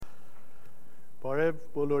Բարև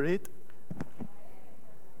բոլորիդ։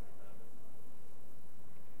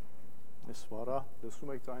 Ես վարա,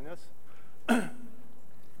 լսում եք ձայնս։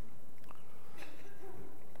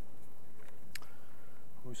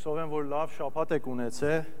 Հույսով եմ, որ լավ շաբաթ եք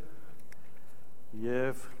ունեցել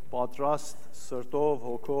եւ պատրաստ սրտով,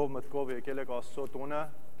 հոգով, մտքով եկել եք Աստծո տունը։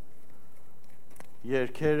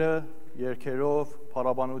 Երգերով,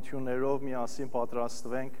 փառաբանություններով միասին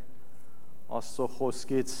պատրաստվենք Աստծո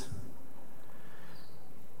խոսքից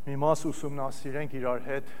մի մաս ուսումնասիրենք իրար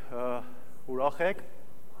հետ, ուրախ եք։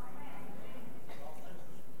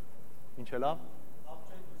 Ինչ է լավ։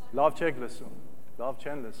 Լավ չեք լսում, լավ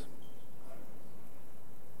չեն լսում։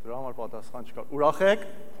 Դրա համար պատասխան չկա։ Ուրախ եք։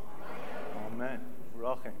 Ամեն,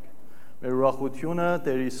 ուրախ ենք։ Մեր ուրախությունը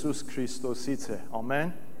Տեր Հիսուս Քրիստոսից է։ Ամեն։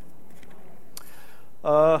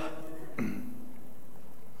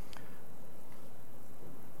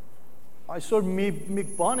 Այսօր մի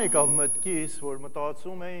բան եկավ մտքիս, որ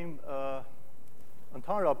մտածում եմ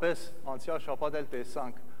ընդհանրապես անցյալ շաբաթ էլ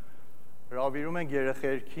տեսանք, հրավիրում ենք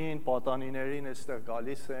երեխերքին, պատանիներին այստեղ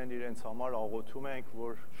գալիս են, իրենց համար աղոթում ենք,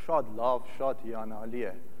 որ շատ լավ, շատ հիանալի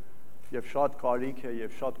է եւ շատ կարիք է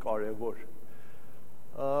եւ շատ կարեւոր։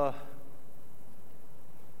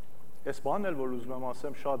 Այս բանն էլ որ ուզում եմ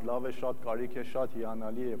ասեմ, շատ լավ է, շատ կարիք է, շատ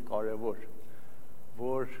հիանալի եւ կարեւոր,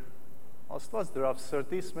 որ Աստված դրավ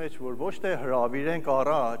սրտիս մեջ, որ ոչ թե հրավիրենք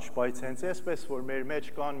առաջ, բայց հենց այսպես, որ մեր մեջ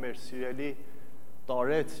կան մեր սիրելի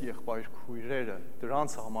տարեց եղբայր քույրերը,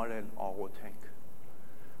 դրանց համար էլ աղոթենք,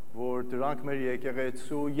 որ դրանք մեր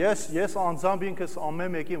եկեղեցու, ես անձամբ ինքս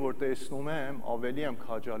ամեն մեկին, որ տեսնում եմ, ավելի եմ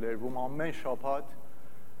քաջալերվում ամեն շաբաթ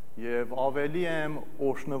եւ ավելի եմ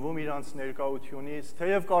օժնվում իրանց ներկայությունից,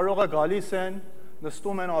 թեև կարող է գալիս են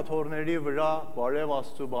նստում են աթոռների վրա, բարև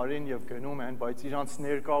Աստծո բարին եւ գնում են, բայց իրանց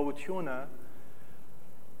ներկայությունը,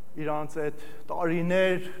 իրանց այդ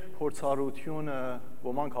տարիներ փորձառությունը,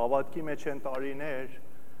 ոմանք հավատքի մեջ են տարիներ,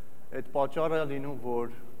 այդ պատճառը լինում,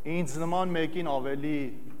 որ ինձ նման մեկին ավելի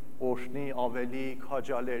օժնի, ավելի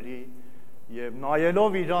քաջալերի եւ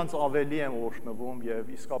նայելով իրանց ավելի եմ օժնվում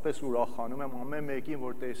եւ իսկապես ուրախանում եմ ամեն մեկին,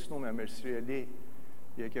 որ տեսնում եմ մեր սիրելի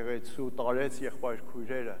եկեղեցու տարեց եղբայր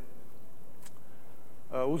քույրերը։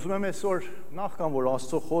 Ուզում եմ այսօր նախքան որ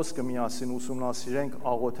Աստծո խոսքը միասին ուսումնասիրենք,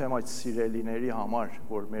 աղոթեմ այդ սիրելիների համար,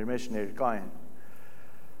 որ մեր մեջ ներկա են։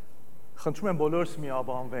 Խնդրում եմ բոլորս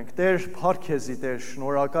միաբանվենք։ Տեր, փառք քեզի, Տեր,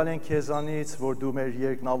 շնորհակալ ենք քեզանից, որ դու մեր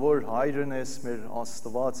երկնավոր հայրն ես, մեր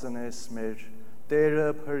Աստվածն ես, մեր Տերը,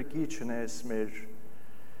 փրկիչն ես, մեր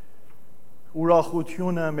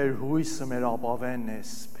ուրախությունը, մեր հույսը, մեր ապավենն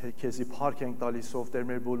ես։ Քեզի փառք ենք տալիս, ով Տեր,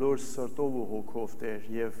 մեր բոլոր սրտով ու հոգով, Տեր,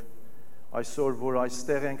 եւ այսօր, որ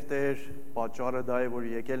այստեղ ենք, Տեր, պատճառը դա է, որ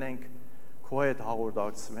եկել ենք քո հետ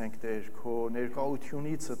հաղորդակցվենք, Տեր, քո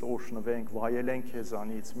ներկայությունից օժնվենք, վայելենք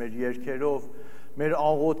քեզանից, մեր երգերով, մեր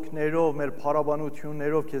աղոթքներով, մեր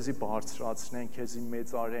փառաբանություններով քեզի բարձրացնենք, քեզի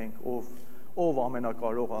մեծարենք, ով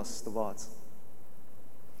ամենակարող Աստված։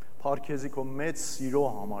 Փառք քեզի քո մեծ սիրո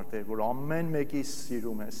համար, Տեր, որ ամեն մեկի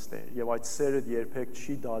սիրում ես, Տեր, եւ այդ սերը երբեք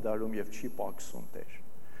չի դադարում եւ չի պակսում, Տեր։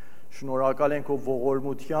 Շնորհակալ ենք քո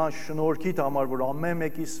ողորմության շնորհքիդ համար, որ ամեն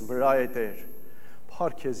մեկիս վրա է, Տեր։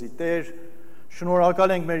 Փառք քեզի, Տեր,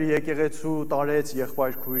 շնորհակալ ենք մեր եկեղեցու տարեց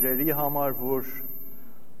եղբայր քույրերի համար, որ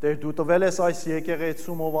Տեր դու տվել ես այս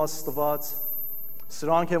եկեղեցում ով Աստված,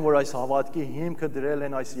 սրանք են, որ այս հավատքի հիմքը դրել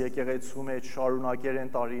են այս եկեղեցու մեջ, շարունակել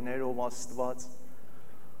են տարիներ ով Աստված։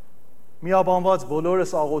 Միաբանված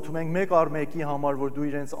բոլորս աղոթում ենք մեկ առ մեկի համար, որ դու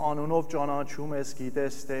իրենց անունով ճանաչում ես,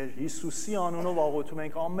 գիտես, Տեր, Հիսուսի անունով աղոթում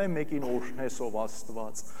ենք ամեն մեկին օրհնես ով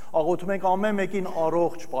Աստված։ Աղոթում ենք ամեն մեկին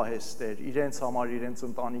առողջ պահես, Տեր, իրենց համար, իրենց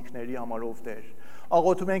ընտանիքների համար ով Տեր։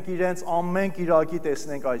 Աղոթում ենք իրենց ամեն կիրակի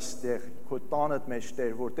տեսնենք այստեղ, քո տանդ մեջ,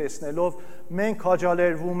 Տեր, որ տեսնելով մենք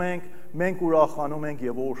քաջալերվում ենք, մենք ուրախանում ենք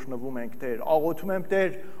եւ օրհնվում ենք, Տեր։ Աղոթում եմ,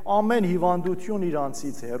 Տեր, ամեն հիվանդություն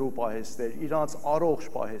իրանցից հեռու պահես, Տեր, իրանց առողջ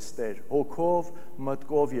պահես, Տեր, հոգով,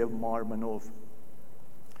 մտքով եւ մարմնով։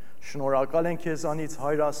 Շնորհակալ ենք քեզանից,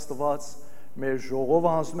 Հայր Աստված, մեր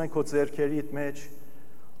ժողովը հանձնում ենք քո ձեռքերիդ մեջ։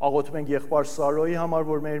 Աղոթում ենք եղբայր Սարոյի համար,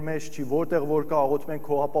 որ մեր մեջ չի, որտեղ որ կա, աղոթում ենք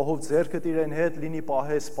քո ապահով ձեռքդ իրեն հետ լինի,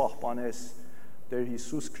 պահես, պահպանես, Տեր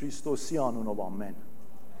Հիսուս Քրիստոսի անունով, ամեն։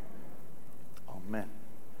 Ամեն։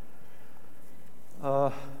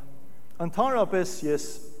 Ընդհանրապես ես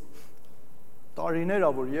տարիներ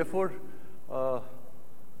ա, որ երբ որ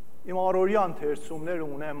իմ առօրյա ընթերցումներ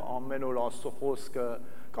ունեմ ամեն օր Աստծո խոսքը,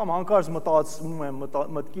 կամ հանկարծ մտածում եմ,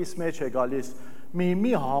 մտքիս մեջ է գալիս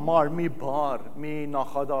մի համար, մի բառ, մի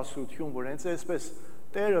նախադասություն, որ հենց այսպես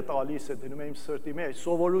Տերը տալիս է, դնում է իմ սրտի մեջ,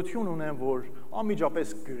 սովորություն ունեմ, որ անմիջապես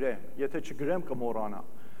գրեմ, եթե չգրեմ կմոռանամ։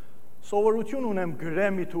 Սովորություն ունեմ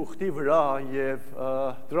գրեմ մի թուղթի վրա եւ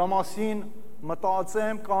դրա մասին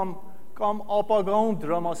մտածեմ կամ ապագայում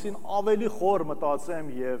դրա մասին ավելի խոր մտածեմ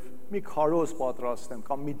եւ մի քարոզ պատրաստեմ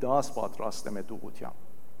կամ մի դաս պատրաստեմ այդ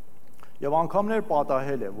ուղղությամբ։ Եվ անգամներ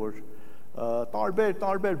պատահել է, որ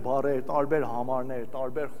տարբեր բառեր, տարբեր համարներ,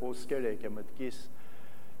 տարբեր խոսքեր եկե մտքիս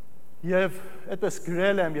եւ այդպես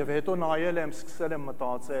գրել եմ եւ հետո նայել եմ, սկսել եմ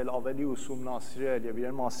մտածել, ավելի ուսումնասիրել եւ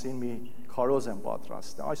իրեն մասին մի քարոզ եմ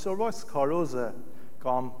պատրաստել։ Այսօրվա քարոզը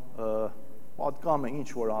կամ պատկամը ինչ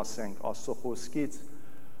որ ասենք Աստծո խոսքից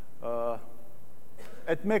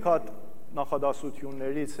այդ մեկ հատ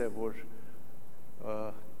նախադասություններից է, որ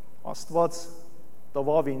Աստված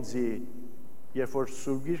տվավ ինձի, երբ որ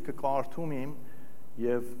Սուրբ Գիրքը կարդում եմ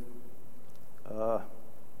եւ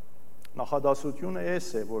նախադասությունը էս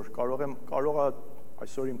է, որ կարող է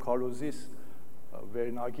այսօր իմ քարոզիս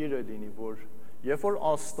վերնագիրը լինի, որ երբ որ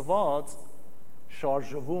Աստված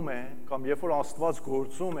շարժվում է կամ երբ որ Աստված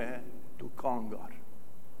գործում է, դու կանգ առ,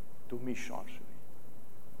 դու մի շարժվի։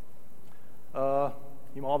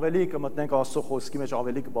 Իմ ավելի կմտնենք Աստծո խոսքի մեջ,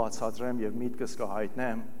 ավելի կբացատրեմ եւ միտքս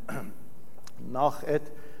կհայտնեմ։ Նախ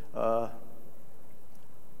այդ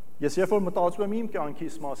Ես երբ որ մտածում եմ իմ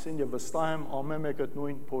կյանքիս մասին եւ վստահ եմ ամեն մեկը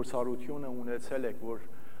նույն փորձառությունը ունեցել եք, որ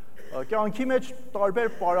կյանքի մեջ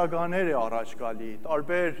տարբեր պարագաներ է առաջ գալի,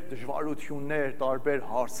 տարբեր դժվարություններ, տարբեր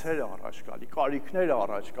հարցեր է առաջ գալի, կարիքներ է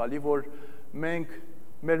առաջ գալի, որ մենք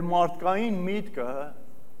մեր մարդկային միտքը,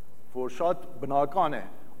 որ շատ բնական է,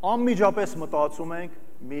 անմիջապես մտածում ենք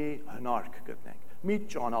մի հնարք գտնենք, մի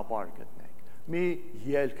ճանապարհ գտնենք, մի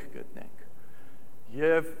ելք գտնենք։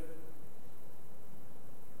 Եվ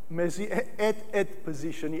մեզի այդ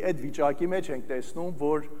position-ի, այդ վիճակի մեջ ենք տեսնում,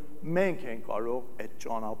 որ մենք ենք կարող այդ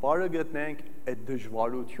ճանապարհը գտնենք, այդ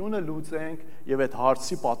դժվարությունը լուծենք եւ այդ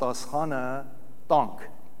հարցի պատասխանը տանք։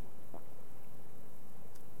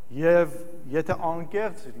 Եվ եթե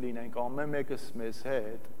անկեղծ լինենք ամեն մեկս մեզ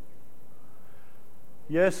հետ,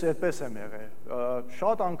 ես այդպես եմ եղել,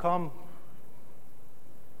 շատ անգամ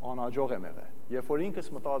անհաջող եմ եղել, երբ որ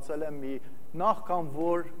ինքս մտածել եմ մի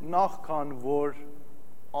նախքան որ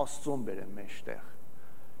Աստծուն բերեմ մեջտեղ։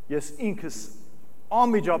 Ես ինքս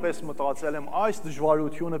անմիջապես մտածել եմ այս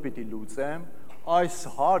դժվարությունը պիտի լուծեմ, այս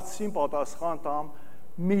հարցին պատասխան տամ,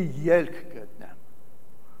 մի ելք գտնեմ։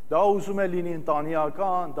 Դա ուզում է լինի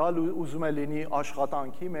ընտանեկան, դա ուզում է լինի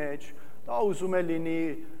աշխատանքի մեջ, դա ուզում է լինի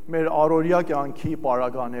մեր առօրյա կյանքի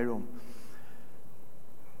պարագաներում։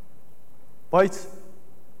 Բայց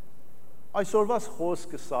այսօրվա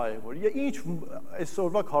խոսքը սա է, որ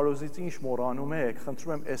այսօրվա քարոզից ինչ մոռանում եք,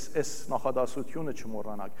 խնդրում եմ այս նախադասությունը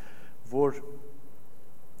չմոռանաք, որ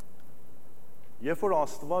երբ որ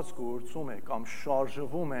Աստված գործում է կամ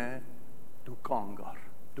շարժվում է, դու կանգ առ,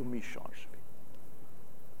 դու մի շարժվի։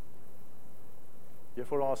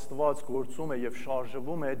 Երբ որ Աստված գործում է եւ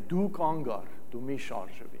շարժվում է, դու կանգ առ, դու մի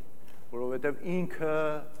շարժվի, որովհետեւ ինքը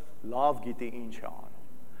լավ գիտի ինչ է անում։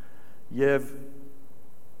 Եվ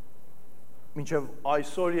մինչև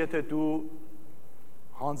այսօր եթե դու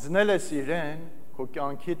հանձնել ես իրեն, քո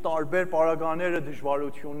կյանքի տարբեր պարագաները,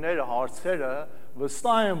 դժվարությունները, հարցերը,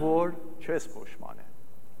 վստահ եմ, որ չես փոշմանել։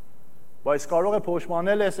 Բայց կարող է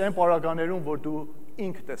փոշմանել ես այն պարագաներում, որ դու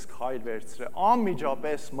ինքդ ես քայլ վերցրել,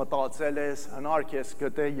 անմիջապես մտածել ես, հնարք ես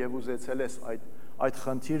գտել եւ ուզեցել ես այդ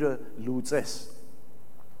խնդիրը լուծես։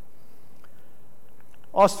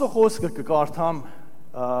 Աստծո խոսքը կկարդամ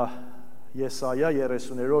Եսայա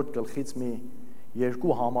 30-րդ գլխից մի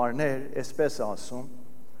երկու համարներ, այսպես է ասում,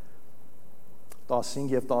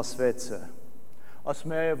 15 եւ 16-ը։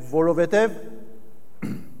 Ասում է, որովհետեւ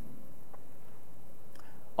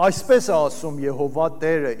այսպես է ասում Եհովա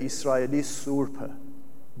Տերը Իսրայելի Սուրբը,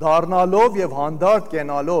 դառնալով եւ հանդարտ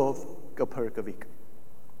կենալով կփրկվիք։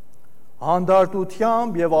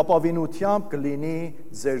 Հանդարտությամբ եւ ապավինությամբ կլինի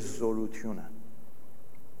ձեր զորությունը։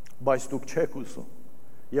 Բայց դուք չեք ուզում։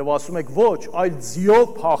 Եվ ասում եք ոչ, այլ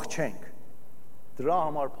ձիով փախչենք, դրա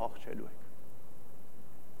համար փախչելու եք։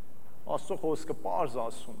 Աստծո խոսքը պարզ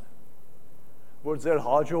ասում է, որ ձեր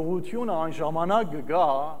հաջողությունը այն ժամանակ կգա,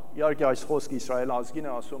 իհարկե այս խոսքը Իսրայել ազգին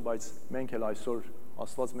է ասում, բայց մենք էլ այսօր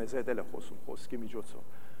Աստված մեզ հետ է խոսում խոսքի միջոցով,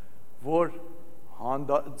 որ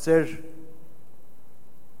ձեր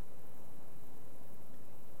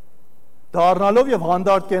դառնալով եւ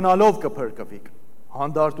հանդարտ կենալով կփրկվիք,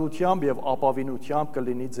 հանդարտությամբ եւ ապավինությամբ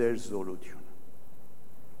կլինի ձեր զորությունը։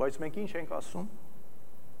 Բայց մենք ինչ ենք ասում։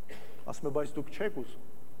 Ասում է, բայց դուք չեք ուզում։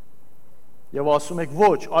 Եվ ասում եք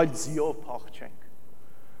ոչ, այլ ձիով փախչենք։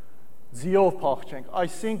 Ձիով փախչենք,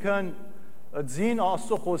 այսինքն ձին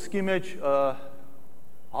Աստծո խոսքի մեջ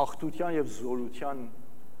հաղթության եւ զորության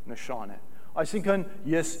նշան է։ Այսինքն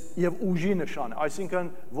ես եւ ուժի նշան է, այսինքն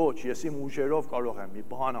ոչ, ես իմ ուժերով կարող եմ մի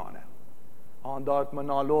բան անեմ։ Հանդարտ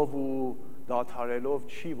մնալով ու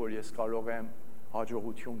դադարելով չի, որ ես կարող եմ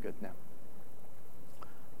հաջողություն գտնեմ։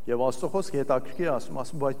 Եվ Աստծո խոսքը հետաքրքիր ասում,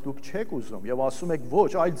 բայց դուք չեք ուզում եւ ասում եք ոչ,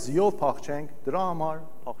 այլ ձիով փախչենք, դրա համար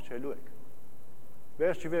փախչելու եք։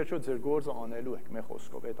 Վերջի ձեր գործը անելու եք, մեր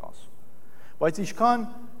խոսքով այդ ասում։ Բայց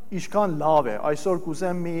ինչքան լավ է, այսօր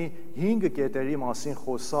կուզեմ մի 5 կետերի մասին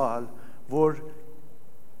խոսալ, որ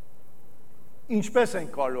ինչպես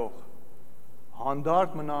ենք կարող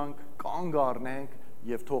հանդարտ մնանք, կանգ առնենք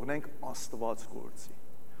եւ թողնենք Աստված գործի։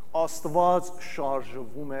 Աստված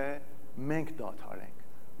շարժվում է, մենք դադարենք,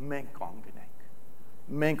 մենք կանգնենք,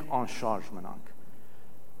 մենք անշարժ մնանք։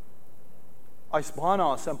 Այս բանը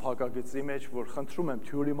ասեմ փակագծի մեջ, որ խնդրում եմ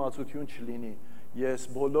թյուրիմացություն չլինի։ Ես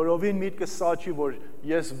բոլորովին միտքս սա չի, որ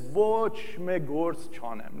ես ոչ մեկ գործ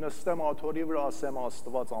չանեմ, նստեմ աթոռի վրա ասեմ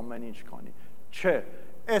Աստված ամեն ինչ կանի։ Չէ,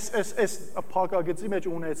 այս փակագծի մեջ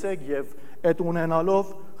ունեցեք եւ այդ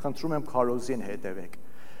ունենալով խնդրում եմ քարոզին հետևեք։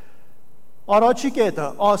 Առաջի կետը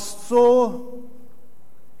Աստծո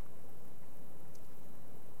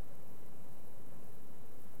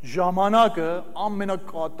ժամանակը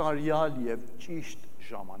ամենակատարյալ եւ ճիշտ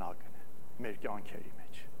ժամանակն է մեր կյանքերի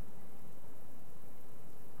մեջ։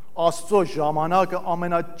 Աստծո ժամանակը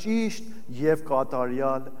ամենաճիշտ եւ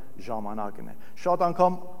կատարյալ ժամանակն է։ Շատ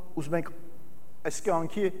անգամ ուզում ենք այս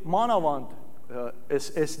կյանքի մանավանդ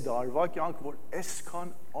այս դարվա կյանք, որ այսքան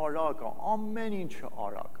արագ է, ամեն ինչը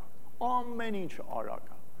արագ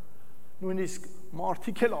է։ Նույնիսկ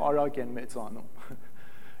մարդիկ էլ արագ են մեծանում։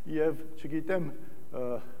 Եվ չգիտեմ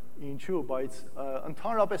ինչու, բայց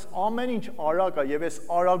ընդհանրապես ամեն ինչ արագ է եւ այս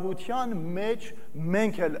արագության մեջ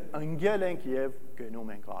մենք էլ ընկել ենք եւ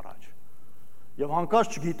գնում ենք առաջ։ Եվ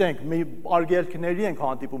հանկարծ չգիտենք, մի արգելքների ենք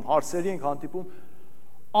հանդիպում, հարցերի ենք հանդիպում,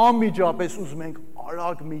 անմիջապես ուզում ենք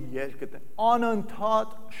արագ մի ելք գտնել,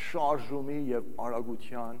 անընդհատ շարժումի եւ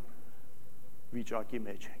արագության վիճակի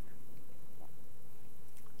մեջ ենք։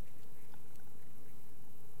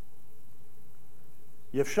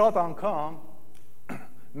 Եվ շատ անգամ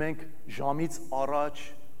մենք ժամից առաջ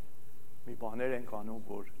մի բաներ ենք անում,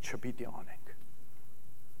 որ չպիտի անենք։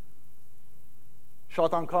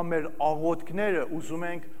 Շատ անգամ մեր աղոթքները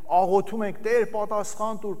աղոթում ենք Տեր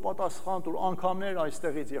պատասխան տուր, անգամներ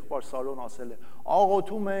այստեղից եղբայր Սարոն ասել է,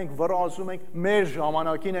 աղոթում ենք, վռազում ենք, մեր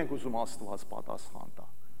ժամանակին ենք ուզում Աստված պատասխան տա։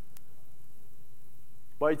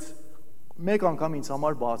 Բայց մեկ անգամ ինձ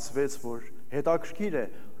համար բացվեց, որ հետաքրքիր է,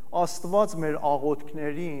 Աստված մեր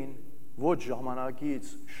աղոթքներին ոչ ժամանակից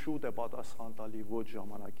շուտ է պատասխան տալի, ոչ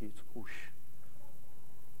ժամանակից ուշ։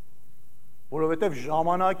 Որովհետև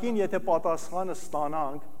ժամանակին, եթե պատասխանը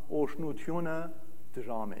ստանանք, օրհնությունը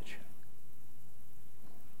դրա մեջ է։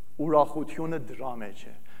 Ուրախությունը դրա մեջ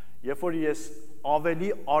է։ Երբ որ ես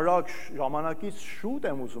ավելի արագ ժամանակից շուտ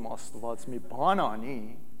եմ ուզում Աստված մի բան անի,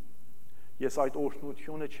 ես այդ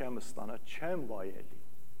օրհնությունը չեմ ստանա, չեմ վայելի։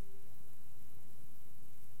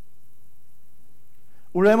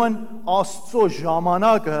 Ուրեմն Աստծո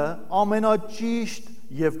ժամանակը ամենաճիշտ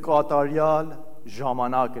եւ կատարյալ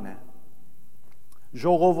ժամանակն է։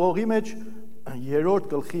 Ժողովողի մեջ 3-րդ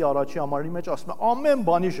գլխի առաջի համարի մեջ ասում է ամեն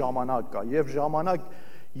բանի ժամանակ կա եւ ժամանակ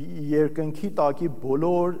երկնքի տակի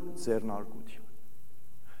բոլոր ձեռնարկություն։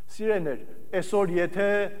 Սիրելիներ, այսօր եթե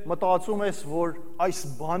մտածում ես, որ այս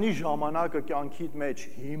բանի ժամանակը կյանքիդ մեջ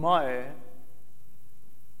հիմա է,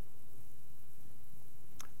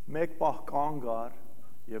 մեկ պահ կանգ առ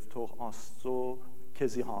եւ թող Աստծո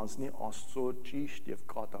քեզի հանձնի Աստծո ճիշտ եւ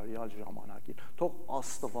կատարյալ ժամանակին։ Թող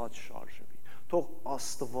Աստված շարժվի, թող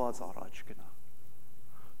Աստված առաջ գնա։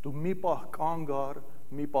 Դու մի պահ կանգ առ,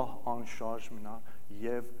 մի պահ անշարժ մնա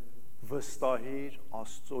եւ վստահիր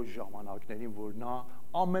Աստծո ժամանակներին, որ նա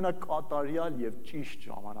ամենակատարյալ եւ ճիշտ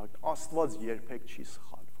ժամանակն է։ Աստված երբեք չի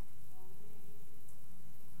սխալվում։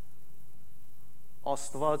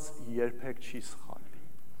 Աստված երբեք չի սխալվի։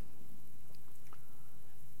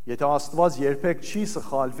 Եթե Աստված երբեք չի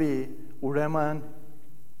սխալվի, ուրեմն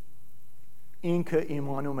ինքը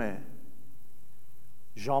իմանում է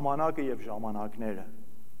ժամանակը եւ ժամանակները։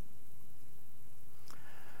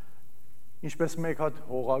 Ինչպես մեկ հատ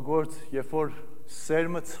հողագործ, երբ որ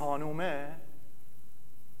սերմը ցանում է,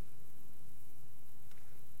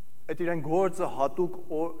 այդ իրեն գործը հատուկ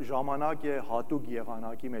ժամանակ է, հատուկ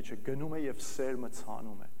եղանակի մեջ է, գնում է եւ սերմը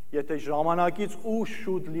ցանում է։ Եթե ժամանակից ուշ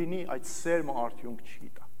շուտ լինի, այդ սերմը արդյունք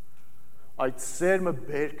չի տա։ Այդ սերմը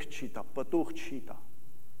բերք չի տա, պտուղ չի տա։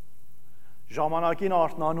 Ժամանակին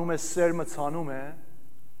արթնանում է, սերմը ցանում է,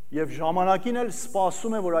 եւ ժամանակին էլ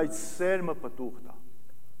սպասում է, որ այդ սերմը պտուղ տա,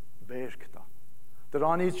 բերք տա։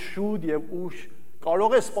 Դրանից շուտ եւ ուշ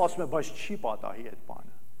Կարող է սպասում է, բայց չի պատահի այդ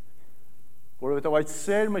բանը։ Որովհետև այդ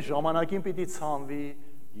սերմը ժամանակին պիտի ցանվի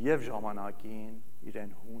եւ ժամանակին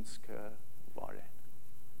իրեն հունցքը վարեն։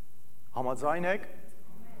 Համաձայն եք։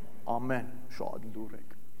 Ամեն, շատ լուր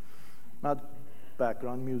եք։ Մատ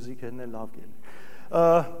background music-ն է լավ գել։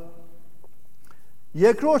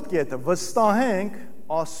 Երկրորդ կետը վստահենք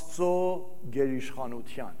Աստծո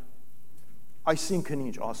գերիշխանության։ Այսինքն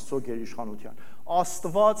ինչ Աստծո գերիշխանության։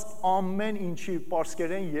 Աստված ամեն ինչի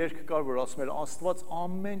պարսկերեն երգ կար, որ ասում էր Աստված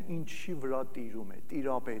ամեն ինչի վրա տիրում է,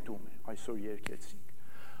 տիրապետում է, այսօր երգեցինք։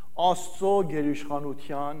 Աստծո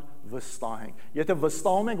գերիշխանության վստահենք։ Եթե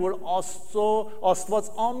վստահում ենք, որ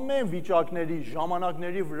Աստված ամեն վիճակների,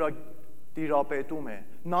 ժամանակների վրա տիրապետում է,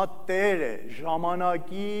 նա Տեր է,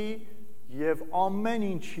 ժամանակի եւ ամեն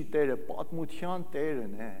ինչի Տերը, պատմության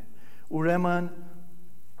Տերն է, ուրեմն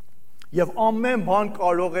եւ ամեն բան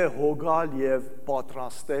կարող է հոգալ եւ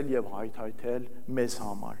պատրաստել եւ հայթայթել մեզ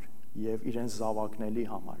համար եւ իրեն զավակների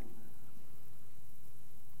համար։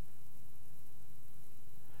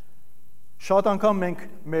 Շատ անգամ մենք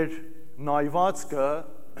մեր նայվածքը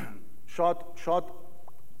շատ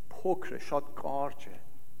փոքր է, շատ կարճ է,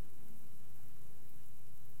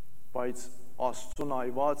 բայց Աստծո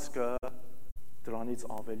նայվածքը դրանից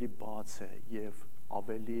ավելի բաց է եւ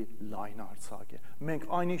ավելի լայնարձակ է։ Մենք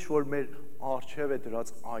այն ինչ որ մեր առջև է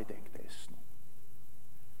դրած այդ ենք տեսնում։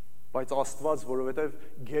 Բայց Աստված, որովհետեւ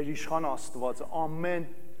գերիշխան Աստվածը ամեն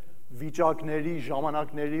վիճակների,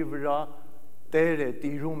 ժամանակների վրա Տեր է,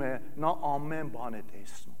 տիրում է, նա ամեն բան է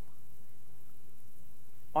տեսնում։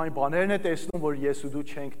 Այն բաներն է տեսնում, որ ես ու դու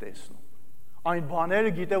չենք տեսնում։ Այն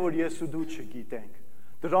բաները գիտե, որ ես ու դու չգիտենք։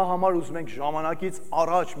 Դրա համար ուզում ենք ժամանակից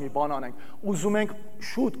առաջ մի բան անենք, ուզում ենք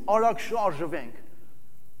շուտ արագ շարժվենք։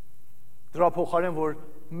 Դրա փոխարեն, որ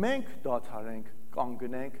մենք դադարենք,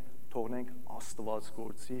 կանգնենք, թողնենք Աստված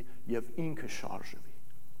գործի եւ ինքը շարժվի։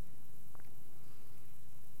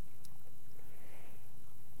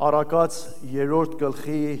 Առակաց 3-րդ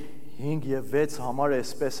գլխի 5 եւ 6 համար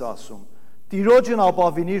էսպես ասում. Տիրոջն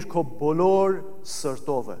ապավինիր քո բոլոր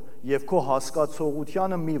սրտովը եւ քո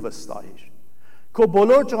հասկացողությանը մի վստահիր։ Քո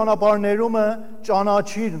բոլոր ճանապարհներումը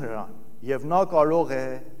ճանաչիր նրան եւ նա կարող է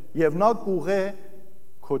եւ նա կուղե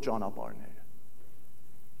քո ճանապարհները։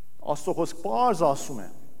 Աստծո խոսքը պարզ ասում է.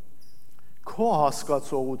 քո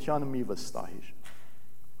հասկացողությանը մի վստահիր։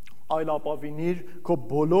 Այլ ապավինիր քո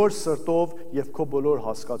բոլոր սրտով եւ քո բոլոր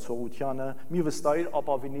հասկացողությանը մի վստահիր,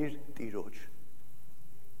 ապավինիր Տիրոջ։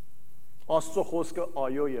 Աստծո խոսքը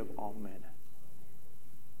այո եւ ամեն է։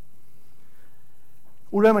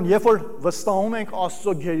 Ուրեմն, երբ որ վստահում ենք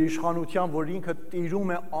Աստծո գերիշխանության, որ ինքը տիրում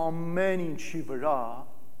է ամեն ինչի վրա,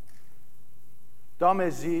 դա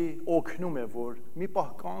մեզի օգնում է, որ մի պահ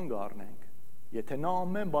կանգ առնենք, եթե նա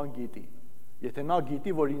ամեն բան գիտի, եթե նա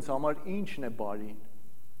գիտի, որ ինձ համար ինչն է բարին,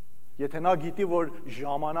 եթե նա գիտի, որ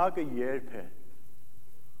ժամանակը երբ է,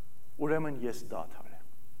 ուրեմն ես դադարեմ,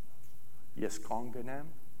 ես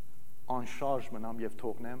կանգնեմ, անշարժ մնամ եւ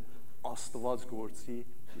թողնեմ Աստված գործի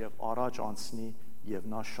եւ առաջ անցնի եւ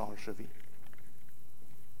նա շարժվի։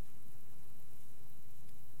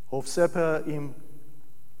 Հովսեփը իմ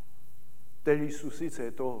Տեր Հիսուսից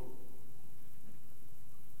հետո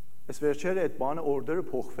այս վերջերը այդ բանը օրդերը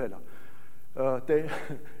փոխվել է։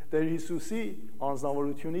 Տեր Հիսուսի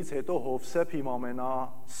անձնավորությունից հետո Հովսեփ իմ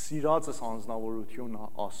ամենասիրածս անձնավորությունն է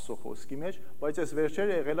Աստծո խոսքի մեջ, բայց այս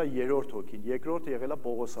վերջերը եղել է երրորդ հոգին, երկրորդը եղել է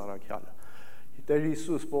Պողոս առաքյալը։ Տեր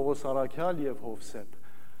Հիսուս, Պողոս առաքյալ եւ Հովսեփ։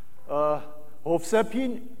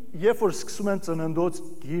 Հովսեփին, երբ որ սկսում եմ ծննդոց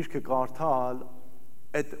գիրքը կարդալ,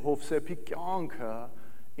 այդ Հովսեփի կյանքը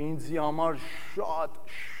ինձի համար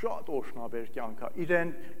շատ օրհնաբեր կյանք է։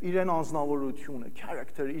 Իրեն անձնավորությունը,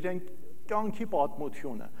 character, իրեն կյանքի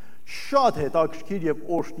պատմությունը շատ հետաքրքիր եւ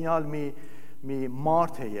օրհնյալ մի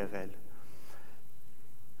մարդ է եղել։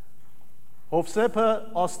 Հովսեփը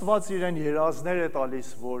Աստված իրեն երազներ է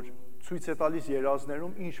տալիս, որ ցույց է տալիս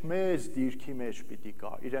երազներում ինչ մեծ դիրքի մեջ պիտի գա,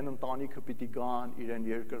 իրեն ընտանիքը պիտի գան, իրեն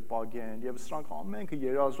երկրպագեն եւ սրանք ամենքը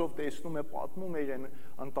երազով տեսնում է, պատմում է իրեն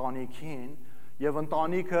ընտանիքին եւ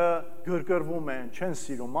ընտանիքը գրգռվում են, չեն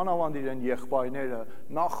սիրում, մանավանդ իրեն եղբայրները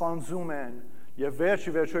նախանձում են եւ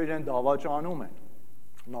վերջը իրեն դավաճանում են։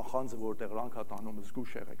 Նախանձը որտեղ ռանքա տանում,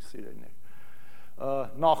 զգուշ եղեք սիրելիներ։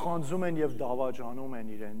 Նախանձում են եւ դավաճանում են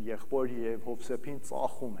իրեն եղբոր եւ Հովսեփին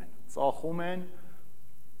ծախում են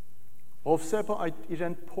Հովսեփը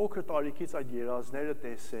իրեն փոքր տարիքից այդ երազները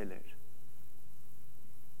տեսել էր։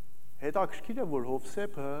 Հետաքրքիր է, որ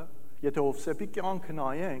Հովսեփը, եթե Հովսեփի կյանքը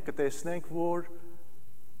նայենք, կտեսնենք, որ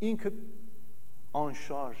ինքը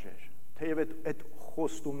անշարժ էր, թեև այդ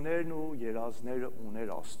խոստումներն ու երազները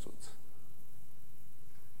ուներ Աստծուց։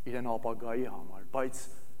 իրեն ապագայի համար, բայց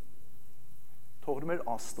թող մեր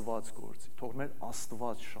Աստված գործի, թող մեր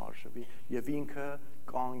Աստված շարժվի եւ ինքը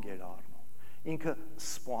կանգ էր առնում։ Ինքը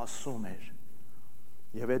սպասում էր։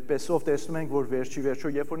 Եվ այդպեսով տեսնում ենք, որ վերջի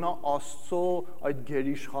վերջո, երբ որ նա Աստծո այդ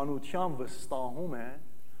գերիշխանության վստահում է,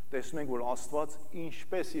 տեսնում ենք, որ Աստված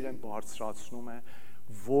ինչպես իրեն բարձրացնում է,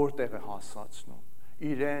 որտեղ է հասացնում։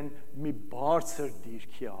 Իրեն մի բարձր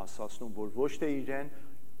դիրքի է հասացնում, որ ոչ թե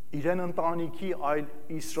իրեն ընտանիքի, այլ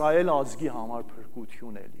Իսրայել ազգի համար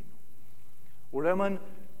փրկություն է լինում։ Ուրեմն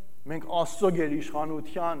մենք Աստծո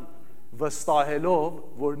գերիշխանության վստահելով,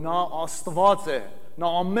 որ նա Աստված է,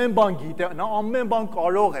 նա ամեն բան գիտե, նա ամեն բան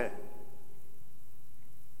կարող է,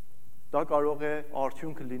 դա կարող է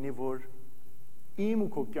արդյունքը լինի, որ իմ ու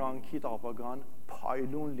քո կյանքի ապագան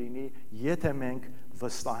փայլուն լինի, եթե մենք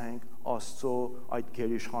վստահենք Աստծո այդ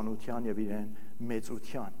գերիշխանության եւ իրեն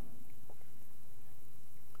մեծության։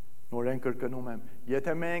 Նորեն կրկնում եմ,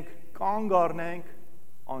 եթե մենք կանգ առնենք,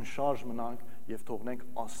 անշարժ մնանք եւ թողնենք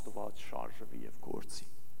Աստված շարժվի եւ գործի։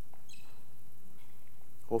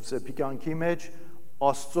 Հովսեփի կյանքի մեջ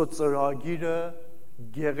Աստծո ծրագիրը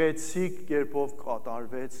գեղեցիկ կերպով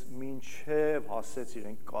կատարվեց, մինչև հասեց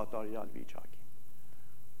իրեն կատարյալ վիճակին։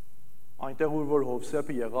 Այնտեղ որ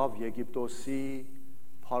Հովսեփը եղավ Եգիպտոսի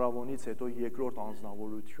փարավոնից հետո երկրորդ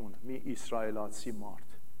անձնավորությունը, մի իսրայելացի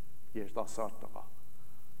մարդ, երիտասարդ տղա։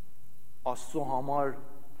 Աստծո համար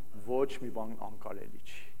ոչ մի բան անկարելի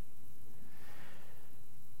չի։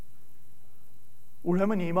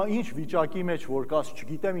 Ուրեմն հիմա ինչ վիճակի մեջ որ կաս,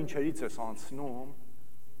 չգիտեմ ինչերից ես անցնում,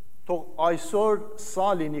 թող այսօր սա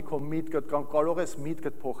լինի քո միտքդ կամ կարող ես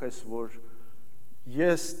միտքդ փոխես, որ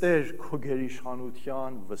ես Տեր քո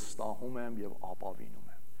գերիշխանության վստահում եմ եւ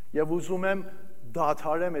ապավինում եմ։ Եվ ուզում եմ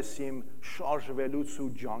դադարեմ ես իմ շարժվելուց ու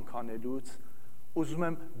ջանքանելուց, ուզում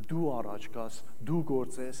եմ դու առաջ գաս, դու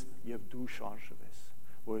գործես եւ դու շարժվես,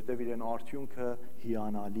 որովհետեւ իրեն արդյունքը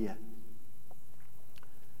հիանալի է։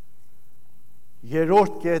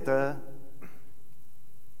 Երրորդ կետը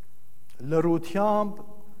լռությամբ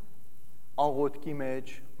աղոթքի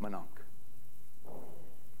մեջ մնանք։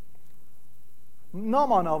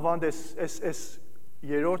 Նամանավանդ այս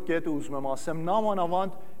երրորդ կետը ուզում եմ ասեմ,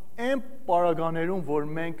 նամանավանդ այն պարագաներում, որ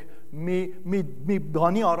մենք մի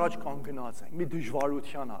բանի առաջ կանգնած ենք, մի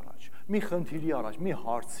դժվարության առաջ, մի խնդիրի առաջ, մի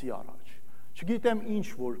հարցի առաջ, չգիտեմ ինչ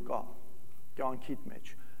որ կա կյանքիդ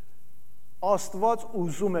մեջ, Աստված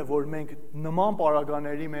ուզում է, որ մենք նման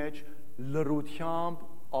պարագաների մեջ լռությամբ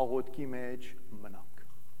աղոթքի մեջ մնանք։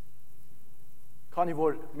 Քանի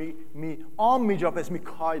որ մի անմիջապես մի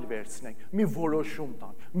քայլ վերցնենք, մի որոշում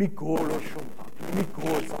տանք, մի գորոշում տանք, մի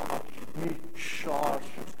գործ անենք, մի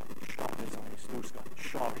շարժվենք,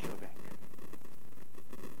 շարժվենք։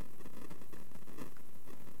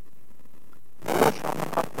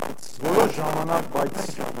 Որոշ ժամանակ, բայց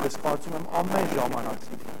ես կարծում եմ ամեն ժամանակ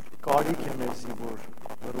կարիք է մեզի, որ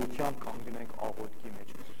լռությամբ կանգնենք աղոթքի մեջ։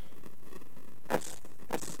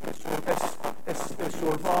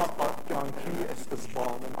 Այսօրվա կյանքի այս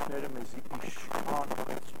զբաղմունքները մեզի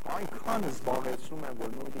այնքան զբաղեցնում են, որ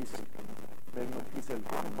նույնիսկ մեր մտքից էլ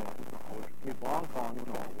գնում է, որ մի բան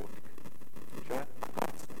կանուն աղոթք, չէ՞։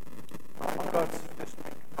 Անկած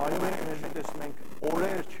նայում ենք մեր մեջ տեսնում ենք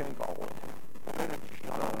օրեր չենք աղոթել,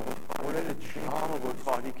 օրերը չհամը, որ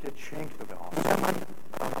կարիքը չենք տվել։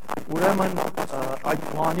 Ուրեմն այդ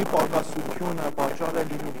բանի պակասությունը պատճառ է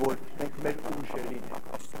լինում, որ մենք մեր ուժերին ենք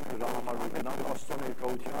դրա համար որ մենակ Աստծո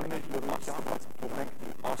ներկայության մեջ լռությամբ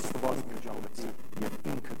թողնենք Աստված միջամտի եւ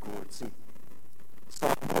ինքը գործի։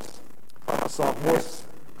 Սաղմոս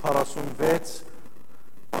 46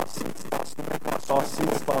 10-ից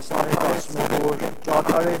 11 որ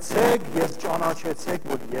ճակարեցեք եւ ճանաչեցեք,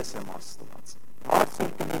 որ ես եմ Աստված։ Բարձր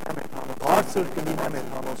կլինեմ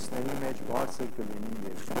հանդոսների մեջ, բարձր կլինի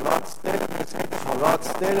ես։ Հորած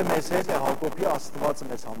Տերը մեզ հետ է, Հակոբի Աստվածը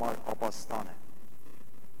մեզ համար ապաստան է։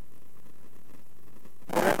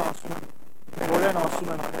 Որեն ասում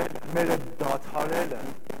եմ, մերը դադարելը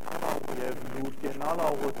եւ լուր կենալ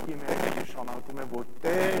աղոթքի մեջ նշանակում է, որ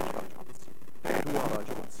Տեր դու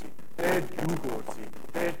առաջացի, Տեր դու գործի,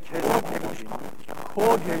 Տեր քեզ գործի, քո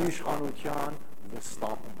գերիշխանության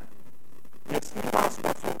վստահում եմ։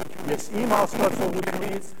 Ես իմ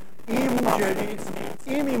աստվածողությունից, իմ ուժերից,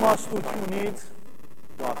 իմ իմաստությունից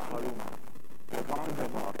դադարում եմ, կանգ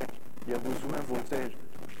եմ առել եւ ուզում եմ, որ Տեր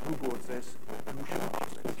դու գործես, դու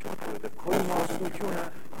շարժես, որովհետեւ քո իմաստությունը,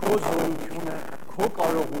 քո զորությունը, քո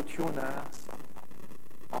կարողությունը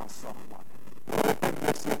անսահման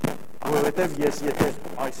է։ Որովհետեւ ես եթե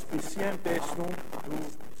այսպիսի եմ տեսնում, դու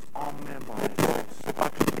ամեն բան ես։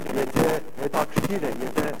 Եթե հետաքրքիր է,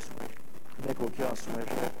 եթե մեկ հոգի ասում էր,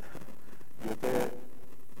 եթե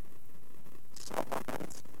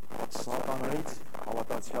Աստվածանից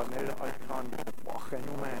հավատացյալները այդքան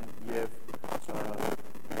վախենում են եւ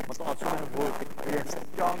մտածում են, որ իրենց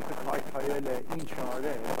կյանքը քայքայել է, ինչ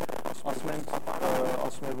արել, ասում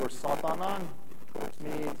են, որ սատանան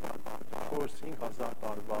մի 4-5,000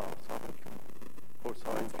 տարվա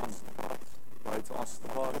փորձառություն, բայց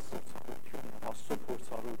Աստված Աստծո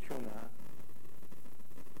փորձառությունը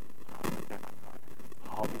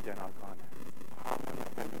հավիտենական է,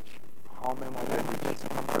 համեմատաբար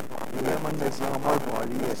ուրեմն մեզի համար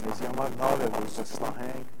բարի է, մեզի համար լավ է, որ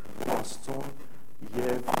վստահենք Աստծուն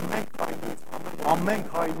եւ ամեն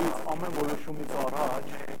քայլից, ամեն որոշումից առաջ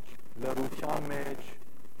լռության մեջ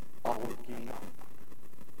աղոթքի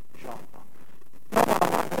շան տանք։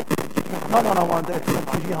 Նամանավանդ այդ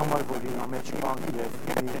քրի համար, որ իր մեջ կանք եւ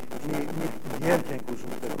մի երկ ենք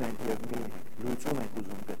ուզում գտնենք եւ մի լուծում ենք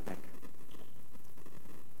ուզում գտնենք։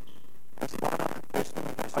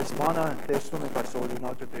 Այս բանը տեսնում ենք այս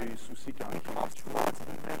օրինակը Տեր Հիսուսի կյանքի մեջ։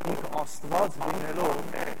 Ինքը Աստված լինելով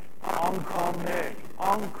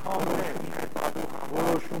անգամներ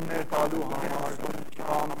որոշումներ տալու համար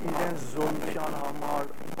կամ իրեն զորության համար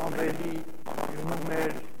ավելի յունում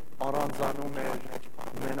էր, առանձանում էր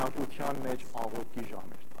մենակության մեջ աղոթքի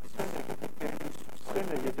ժամեր տալիս։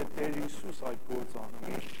 Եթե Տեր Հիսուս այդ գործ անում,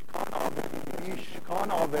 ինչքան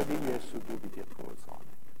ավելի ես ու դու պիտի գործ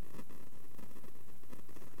անենք։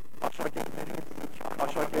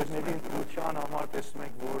 Աշակերտների ընտրության համար տեսնում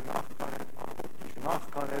ենք, որ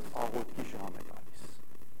նախքան այդ աղոթքի ժամ է տալիս։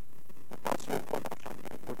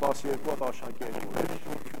 Որ 12 աշակերտ ուներ,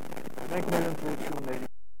 մենք մեր ընտրությունների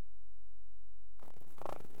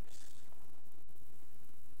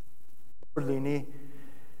լինի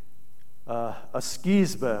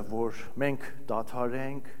սկիզբը, որ մենք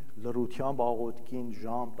դադարենք լռությամբ աղոթքին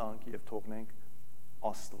ժամ տանք եւ թողնենք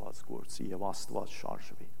Աստված գործի եւ Աստված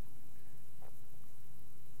շարժվի։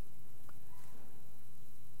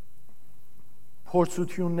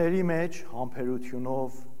 Փորձությունների մեջ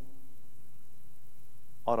համբերությունով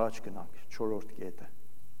առաջ գնանք, 4-րդ կետը։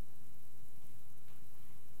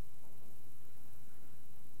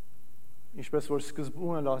 Ինչպես որ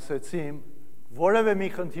սկզբում էլ ասեցիմ, որևէ մի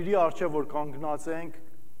խնդիրի առջև որ կանգնած ենք,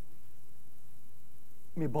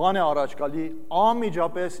 մի բան է առաջ գալի,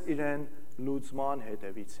 անմիջապես իրեն լուծման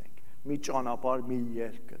հետևից ենք, մի ճանապարհ, մի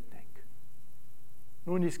ելք գտնենք։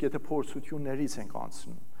 Նույնիսկ եթե փորձություններից ենք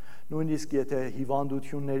անցնում, նույնիսկ եթե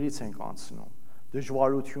հիվանդություններից ենք անցնում,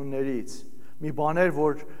 դժվարություններից, մի բաներ,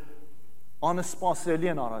 որ անսպասելի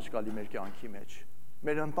են առաջ գալի մեր կյանքի մեջ,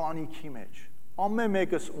 մեր ընտանիքի մեջ, ամեն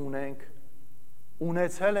մեկս ունենք,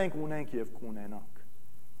 ունեցել ենք, ունենք եւ կունենանք։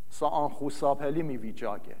 Սա անխուսափելի մի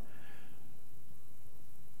վիճակ է։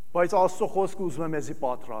 Բայց Աստծո խոսքը ուզում է մեզի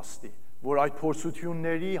պատրաստի, որ այդ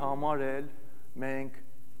փորձությունների համար էլ մենք,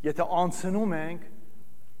 եթե անցնում ենք,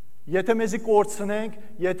 եթե մեզի կորցնենք,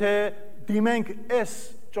 եթե դիմենք այս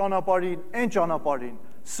ճանապարհին, այն ճանապարհին,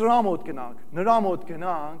 սրա մոտ գնանք, նրա մոտ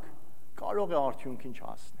գնանք, կարող է արդյունքին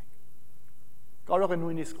չհասնենք։ Կարող է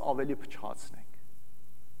նույնիսկ ավելի փչացնենք։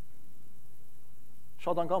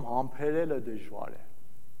 Շատ անգամ համբերելը դժվար է։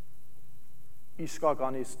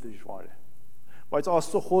 Իսկականից դժվար է։ Բայց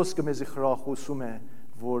Աստծո խոսքը մեզի խրախուսում է,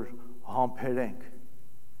 որ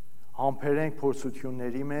համբերենք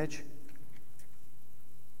փորձությունների մեջ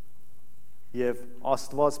եւ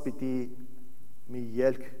Աստված պիտի մի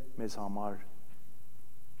ելք մեզ համար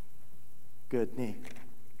գտնի։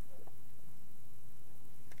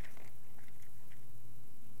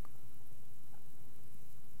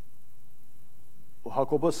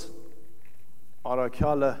 Հակոբոս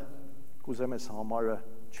առաքյալը կուզեմ ես համարը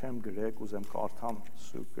չեմ գրել, կուզեմ կարդամ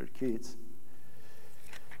Սուրբ գրքից։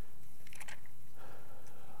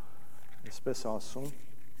 Այսպես ասում.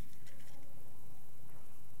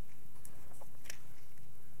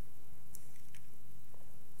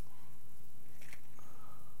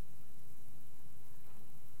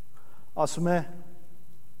 ասում է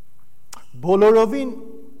բոլորովին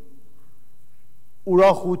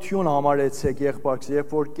ուրախություն համարեցեք եղբայրս,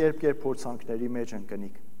 երբ որ կերպ փորձանքների մեջ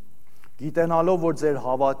ընկնիք, գիտենալով, որ ձեր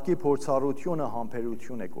հավատքի փորձառությունը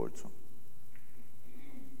համբերություն է գործում։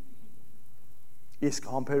 Իսկ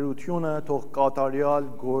համբերությունը թող կատարյալ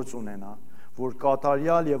գործ ունենա, որ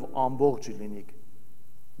կատարյալ եւ ամբողջ լինիք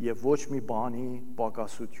եւ ոչ մի բանի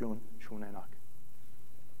պակասություն չունենաք։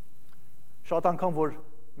 Շատ անգամ որ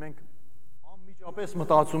մենք անմիջապես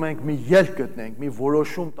մտածում ենք մի ելք գտնենք, մի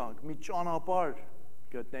որոշում տանք, մի ճանապարհ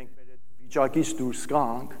գտնենք մեր այդ վիճակից դուրս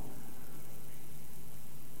գանք,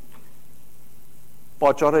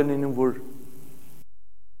 պատճառ է լինում, որ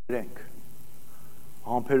ենք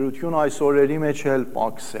Համբերություն այս օրերի մեջ էլ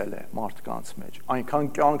պակսել է մարդկանց մեջ։ Այնքան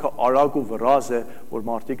կյանքը արագ ու վրազ է, որ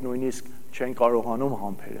մարդիկ նույնիսկ չեն կարողանում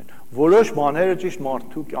համբերեն։ Որոշ բաները ճիշտ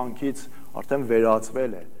մարդու կյանքից արդեն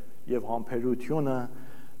վերածվել է, եւ համբերությունը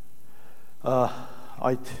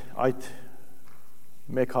այդ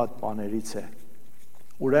մեկ հատ բաներից է։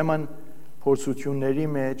 Ուրեմն փորձությունների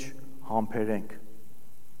մեջ համբերենք։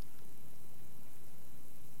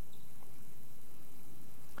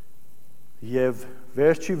 Եվ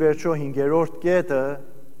վերջի վերջո 5-րդ կետը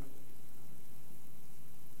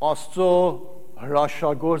Աստծո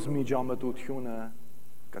հրաշագործ միջամտությունը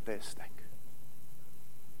կտեսնենք։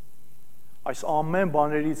 Այս ամեն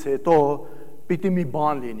բաներից հետո պիտի մի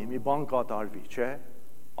բան լինի, մի բան կատարվի, չէ՞։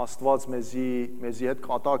 Աստված մեզի հետ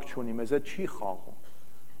կատակ չունի, մեզ հետ չի խաղում,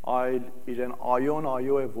 այլ իրեն այոն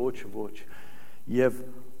այո է, ոչ ոչ։ Եվ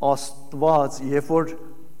Աստված, երբ որ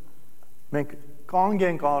մենք կանգ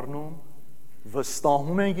ենք առնում,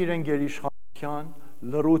 վստահում ենք իրեն գերիշխանության,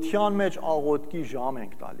 լռության մեջ աղոթքի ժամ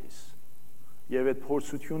ենք տալիս եւ այդ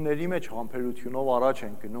փորձությունների մեջ համբերությունով առաջ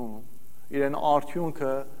ենք գնում, իրեն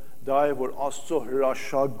արդյունքը դա է, որ Աստծո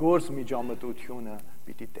հրաշագործ միջամտությունը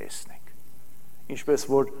պիտի տեսնենք, ինչպես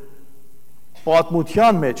որ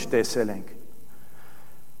պատմության մեջ տեսել ենք։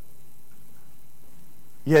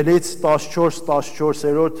 Ելից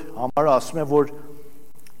 14:14 համար ասում է, որ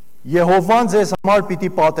Եհովան ձեզ համար պիտի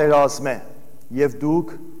պատերազմե եւ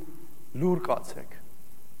դուք լուր կացեք։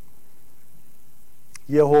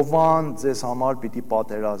 Եհովան ձեզ համար պիտի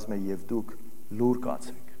պատերազմե եւ դուք լուր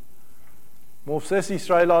կացեք։ Մովսես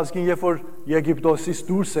Իսրայել ազգին, երբ որ Եգիպտոսից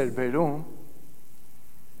դուրս էր բերում,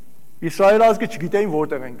 Իսրայել ազգը չգիտեին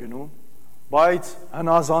որտեղ են գնում, բայց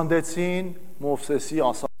հնազանդեցին Մովսեսի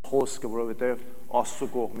ասած խոսքը, որովհետեւ Աստծո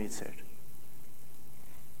կողմից էր։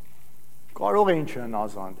 Կարող էին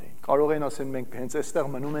չհնազանդեին, կարող էին ասեն մենք հենց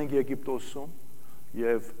այստեղ մնում ենք Եգիպտոսում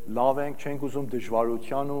եւ լավ ենք, չենք ուզում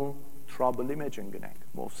դժվարության ու trouble-ի մեջ ընկնենք,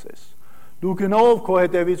 Մովսես։ Դու գնով քո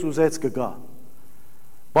հետևից ուզեց կգա։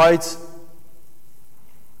 Բայց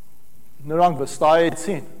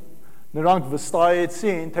նրանք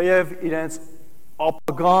վստահեցին, թեև իրենց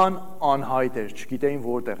ապագան անհայտ էր, չգիտեին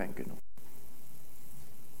որտեղ են գնում։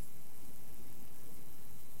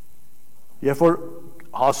 Երբ որ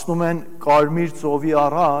հասնում են Կարմիր ծովի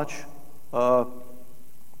առաջ,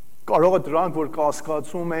 կարող է դրանք, որ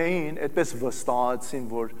կասկածում էին, այդպես վստահացին,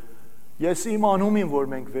 որ ես իմանում եմ, որ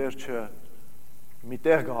մենք վերջը մի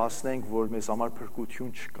տեղ կհասնենք, որ մեզ համար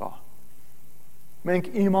փրկություն չկա։ Մենք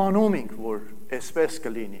իմանում ենք, որ այսպես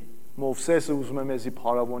կլինի։ Մովսեսը ուզում է մեզի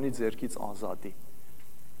փարավոնի ձեռքից ազատի։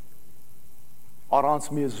 Առանց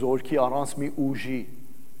մի զորքի, առանց մի ուժի։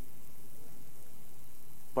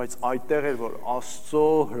 Բայց այդտեղ էր, որ Աստծո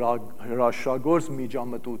հրաշագործ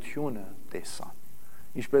միջամտությունը տեսան։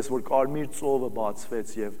 Ինչպես որ Կարմիր ծովը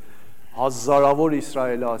բացվեց եւ հազարավոր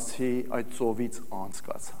իսրայելացի այդ ծովից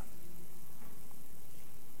անցկացան։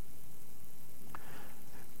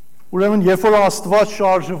 Ուրեմն, երբ որ Աստված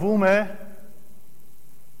շարժվում է,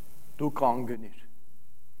 դու կանգնիր,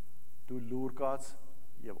 դու լուր կաց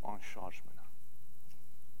եւ անշարժ մնա։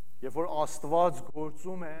 Երբ որ Աստված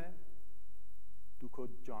գործում է, դու քո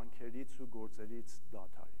ջանքերից ու գործերից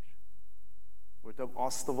դադարիր, որովհետեւ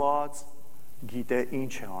Աստված գիտե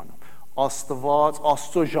ինչ է անում։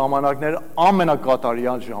 Աստծո ժամանակները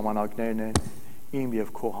ամենակատարյալ ժամանակներն են իմ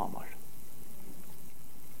եւ քո համար։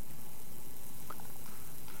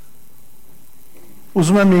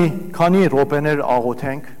 Ուզում եմ մի քանի րոպեներ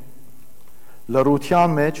աղոթենք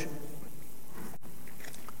լռության մեջ։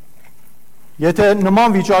 Եթե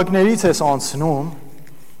նման վիճակներից ես անցնում,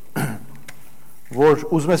 որ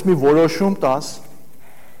ուզում ես մի որոշում տաս,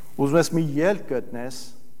 ուզում ես մի ելք գտնես,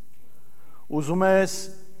 ուզում ես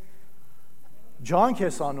ջանք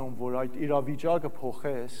ես անում, որ այդ իրավիճակը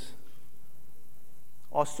փոխես,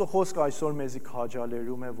 Աստծո խոսքը այսօր մեզի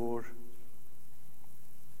քաջալերում է, որ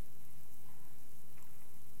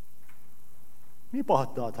մի պահ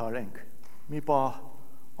դադարենք, մի պահ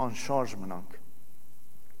անշարժ մնանք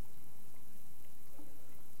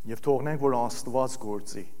եւ թողնենք, որ Աստված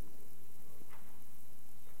գործի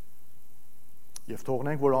եւ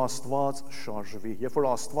թողնենք, որ Աստված շարժվի։ Երբ որ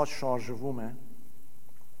Աստված շարժվում է,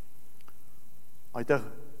 այդտեղ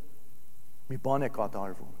մի բան է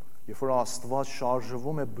կատարվում։ Երբ որ Աստված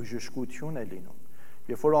շարժվում է, բժշկություն է լինում։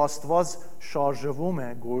 Երբ որ Աստված շարժվում է,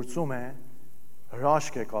 գործում է,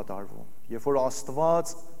 հրաշք է կատարվում։ Երբ որ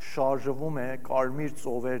Աստված շարժվում է, կարմիր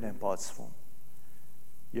ծովերն են բացվում։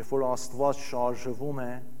 Երբ որ Աստված շարժվում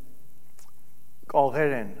է,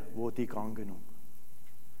 կաղեր են ոտի կանգնում։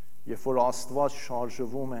 Երբ որ Աստված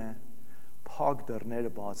շարժվում է, փակ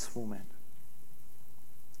դռները բացվում են։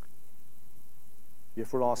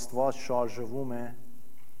 երբ որ Աստված շարժվում է,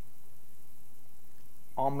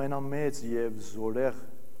 ամենամեծ եւ զորեղ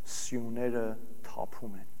սյուները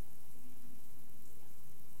թափում են։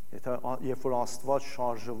 Երբ որ Աստված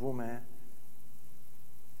շարժվում է,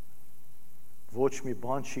 ոչ մի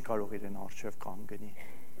բան չի կարող իրեն առջև կանգնի։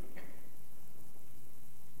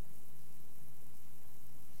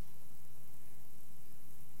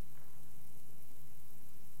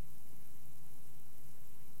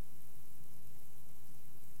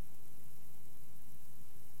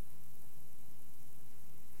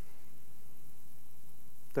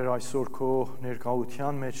 Տեր, այսօր քո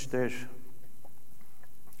ներկայության մեջ, Տեր,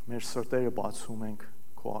 մեր սրտերը բացում ենք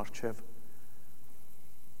քո առջև,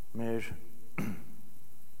 մեր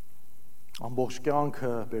ամբողջ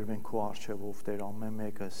կյանքը բերում ենք քո առջևով, Տեր, ամեն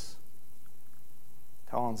մեկս,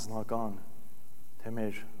 թե անձնական, թե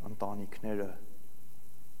մեր ընտանիքները,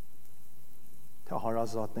 թե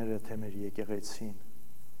հարազատները, թե մեր եկեղեցին։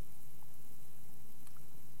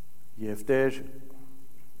 Եվ Տեր,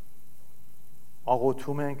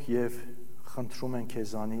 աղոթում ենք և խնդրում ենք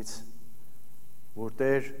քեզանից, որ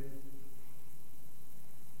Տեր,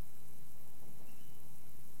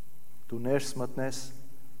 դու ներս մտնես,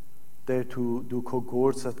 Տեր, դու քո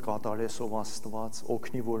գործդ կատարես, ով Աստված,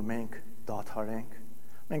 օգնի, որ մենք դադարենք,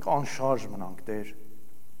 մենք անշարժ մնանք, Տեր,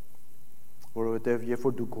 որովհետև երբ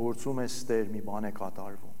որ դու գործում ես, Տեր, մի բան է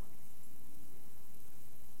կատարվում։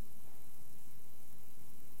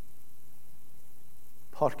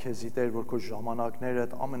 Փառք քեզի, Տեր, որ քո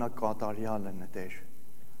ժամանակներդ ամենակատարյալն է, Տեր,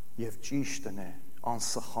 եւ ճիշտն է,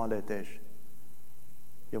 անսխալ է, Տեր։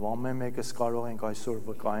 Եվ ամեն մեկս կարող ենք այսօր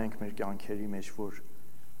վկայենք մեր կյանքերի մեջ, որ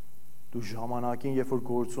դու ժամանակին, երբ որ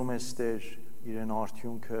գործում ես, Տեր, իրեն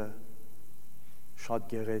արդյունքը շատ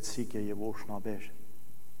գեղեցիկ է եւ օրհնաբեր։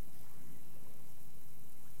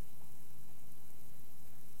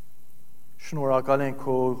 Շնորհակալ ենք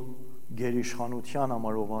քո գերիշխանության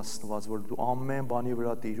համար, ով Աստված, որ դու ամեն բանի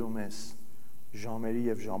վրա տիրում ես, ժամերի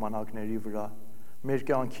եւ ժամանակների վրա, մեր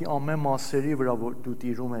կյանքի ամեն մասերի վրա, որ դու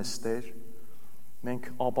տիրում ես, Տեր, մենք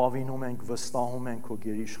ապավինում ենք, վստահում ենք քո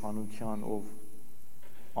գերիշխանության, ով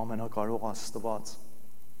ամենակարող Աստված,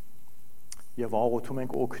 եւ աղոթում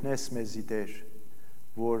ենք օգնես մեզի, Տեր,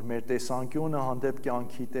 որ մեր տեսանկյունը հանդեպ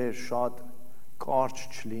կյանքի, Տեր, շատ կարճ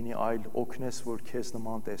չլինի, այլ օգնես, որ քեզ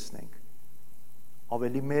նման տեսնենք,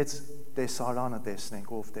 ավելի մեծ տեսարանը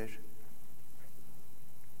տեսնենք, ով Տեր։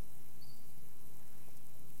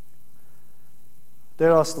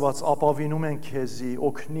 Տեր Աստված, ապավինում ենք քեզի,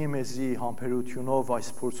 օգնի մեզի համբերությունով այս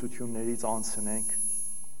փորձություններից անցնենք։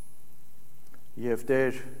 Եվ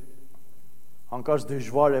Տեր, հանկարծ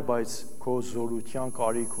դժվար է, բայց քո զորության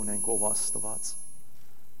կարիք ունենք, ով Աստված։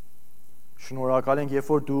 Շնորհակալ ենք,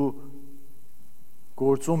 երբ որ դու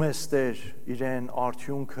գործում ես, Տեր, իրեն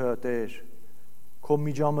արդյունքը, Տեր, քո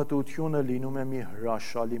միջամտությունը լինում է մի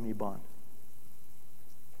հրաշալի մի բան։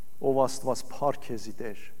 Ով Աստված, փառք քեզի,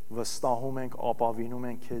 Տեր, վստահում ենք, ապավինում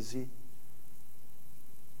ենք քեզի,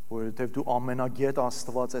 որովհետև դու ամենագետ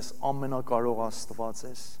Աստված ես, ամենակարող Աստված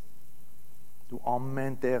ես, դու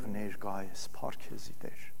ամեն տեղ ներկա ես, փառք քեզի,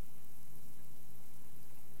 Տեր։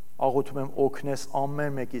 Աղոթում եմ օգնես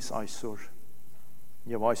ամեն մեկիս այսօր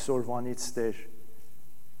եւ այսօրվանից, Տեր,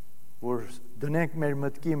 որ դնենք մեր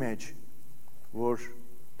մտքի մեջ, որ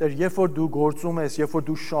Տեր, երբ որ դու գործում ես, երբ որ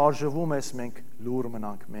դու շարժվում ես, մենք լուռ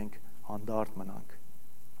մնանք, մենք հանդարտ մնանք։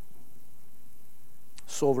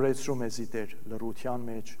 Սովորեցրու մեզի, Տեր, լռության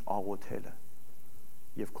մեջ աղոթելը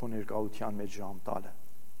եւ քո ներկայության մեջ ժամ տալը։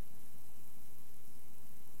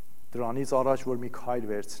 Դրանից առաջ, որ մի քայլ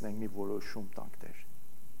վերցնենք, մի որոշում տանք, Տեր,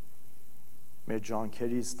 մեր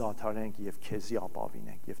ջանքերից դադարենք եւ քեզի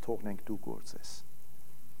ապավինենք եւ թողնենք դու գործես։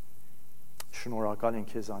 Շնորհակալ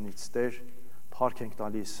ենք քեզանից, Տեր, փառք ենք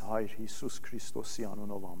տալիս Հայր Հիսուս Քրիստոսի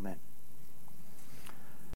անունով, ամեն։